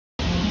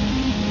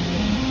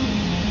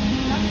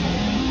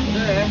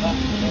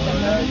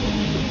Showcase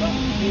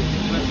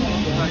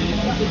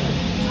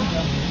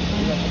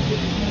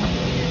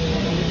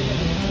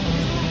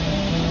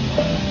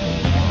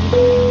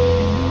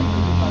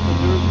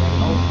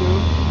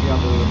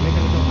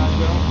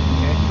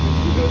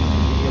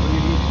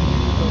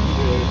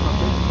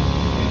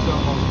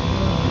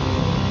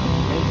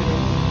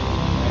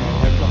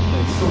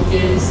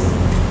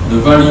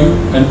the value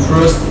and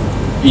trust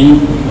in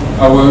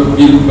our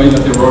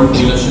bilateral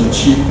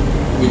relationship,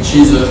 which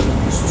is a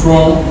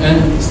strong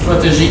and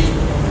strategic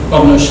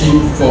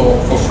partnership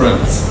for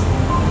France.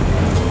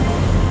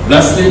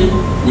 Lastly,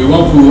 we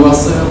want to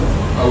assert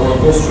our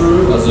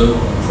posture as a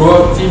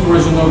proactive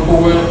regional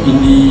power in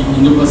the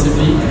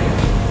Indo-Pacific,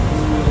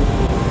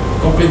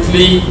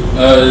 completely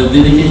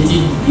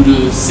dedicated to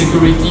the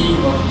security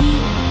of the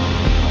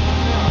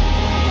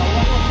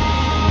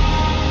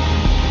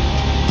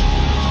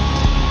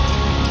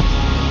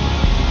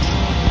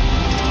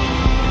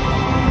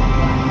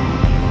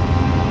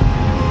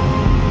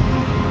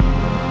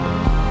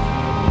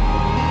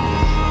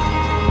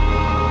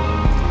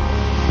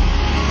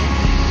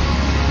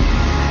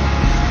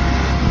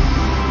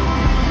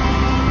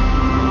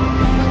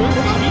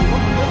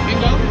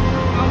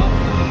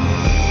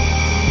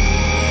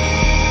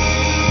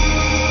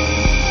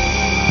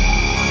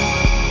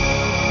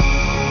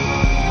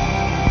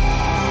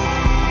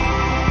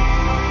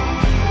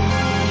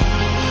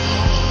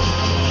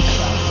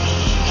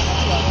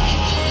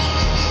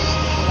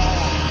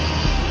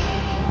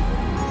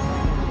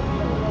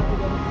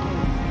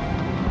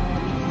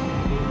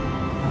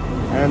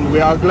And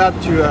we are glad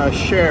to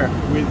share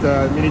with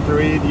the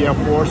military, the Air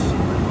Force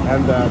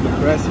and the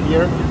press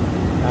here,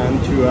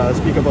 and to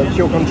speak about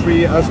your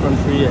country, us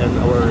country and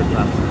our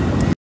aircraft.